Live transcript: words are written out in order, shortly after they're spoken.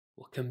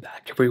Welcome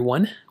back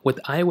everyone.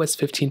 With iOS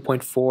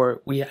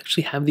 15.4, we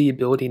actually have the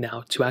ability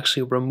now to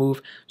actually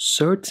remove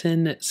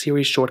certain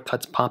Siri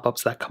shortcuts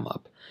pop-ups that come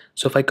up.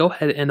 So if I go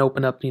ahead and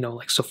open up,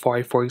 like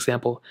Safari, for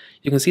example,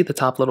 you can see the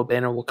top little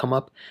banner will come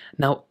up.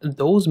 Now,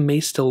 those may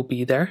still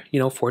be there,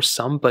 for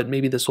some, but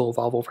maybe this will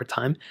evolve over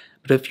time.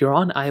 But if you're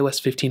on iOS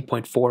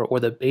 15.4 or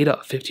the beta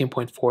of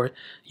 15.4,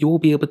 you will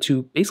be able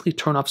to basically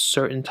turn off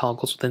certain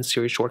toggles within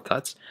Siri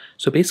shortcuts.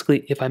 So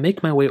basically, if I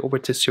make my way over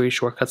to Siri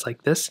shortcuts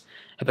like this,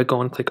 if I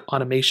go and click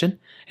automation,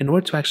 in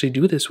order to actually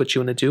do this, what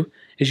you want to do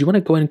is you want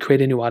to go ahead and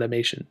create a new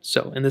automation.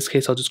 So in this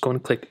case, I'll just go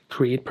and click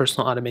create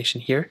personal automation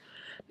here.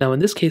 Now in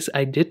this case,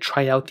 I did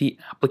try out the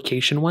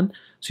application one.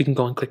 So you can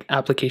go and click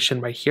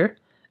application right here.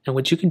 And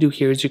what you can do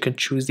here is you can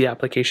choose the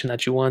application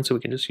that you want. So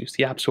we can just use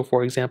the App Store,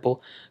 for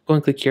example. Go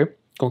and click here,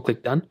 go and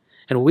click done.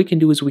 And what we can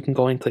do is we can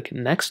go and click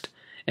next.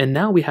 And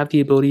now we have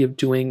the ability of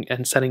doing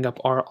and setting up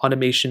our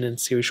automation in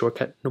Siri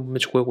shortcut,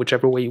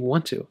 whichever way you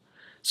want to.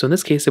 So in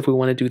this case, if we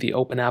want to do the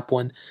open app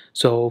one,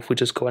 so if we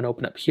just go and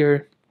open up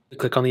here, we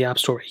click on the App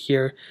Store right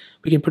here,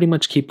 we can pretty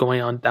much keep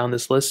going on down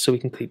this list so we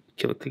can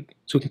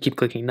keep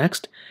clicking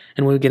next.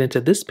 And when we get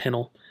into this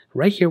panel,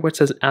 right here where it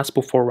says ask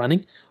before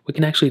running, we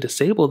can actually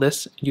disable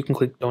this. You can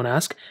click don't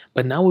ask,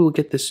 but now we will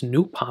get this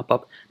new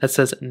pop-up that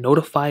says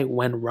notify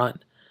when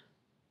run.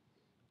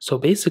 So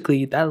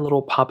basically that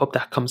little pop-up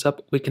that comes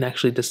up, we can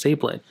actually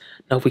disable it.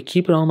 Now if we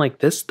keep it on like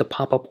this, the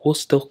pop-up will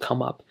still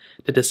come up.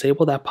 To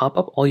disable that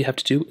pop-up, all you have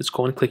to do is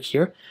go and click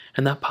here,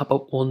 and that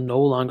pop-up will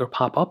no longer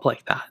pop up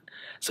like that.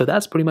 So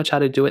that's pretty much how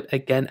to do it.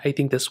 Again, I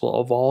think this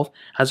will evolve.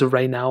 As of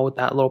right now,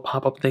 that little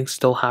pop-up thing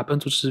still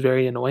happens, which is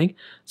very annoying.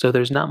 So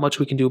there's not much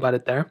we can do about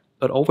it there.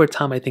 But over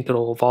time, I think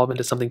it'll evolve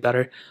into something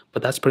better.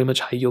 But that's pretty much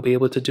how you'll be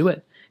able to do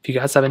it. If you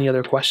guys have any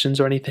other questions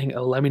or anything,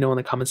 let me know in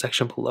the comment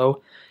section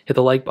below. Hit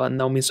the like button,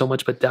 that would mean so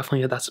much, but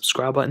definitely hit that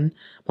subscribe button.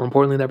 More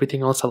importantly than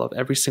everything else, I love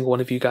every single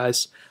one of you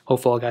guys.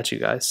 Hopefully I'll catch you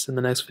guys in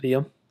the next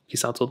video.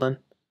 Peace out till then.